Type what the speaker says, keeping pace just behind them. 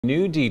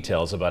New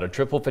details about a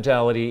triple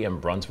fatality in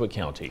Brunswick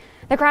County.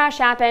 The crash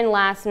happened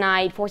last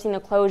night, forcing the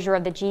closure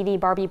of the GV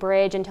Barbie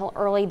Bridge until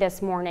early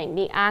this morning.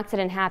 The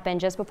accident happened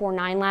just before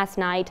 9 last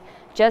night,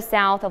 just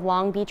south of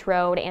Long Beach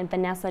Road and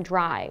Vanessa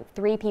Drive.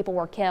 3 people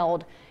were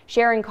killed: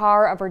 Sharon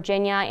Carr of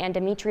Virginia and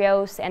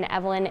Demetrios and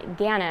Evelyn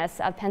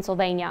Gannis of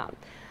Pennsylvania.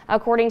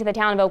 According to the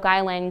town of Oak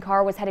Island,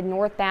 Carr was headed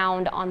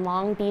northbound on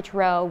Long Beach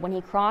Road when he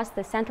crossed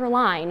the center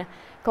line,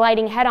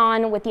 colliding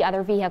head-on with the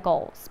other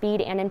vehicle. Speed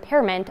and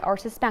impairment are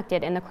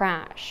suspected in the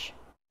crash.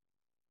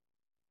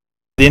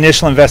 The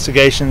initial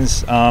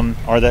investigations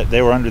are that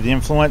they were under the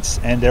influence,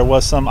 and there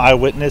was some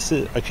eyewitness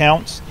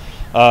accounts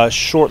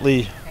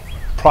shortly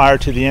prior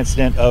to the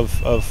incident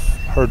of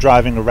her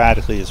driving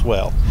erratically as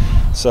well.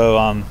 So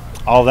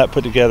all that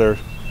put together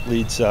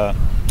leads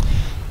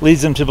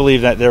them to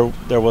believe that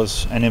there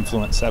was an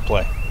influence at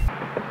play.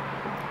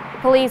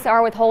 Police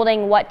are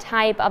withholding what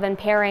type of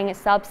impairing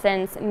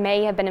substance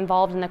may have been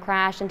involved in the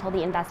crash until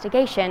the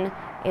investigation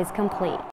is complete.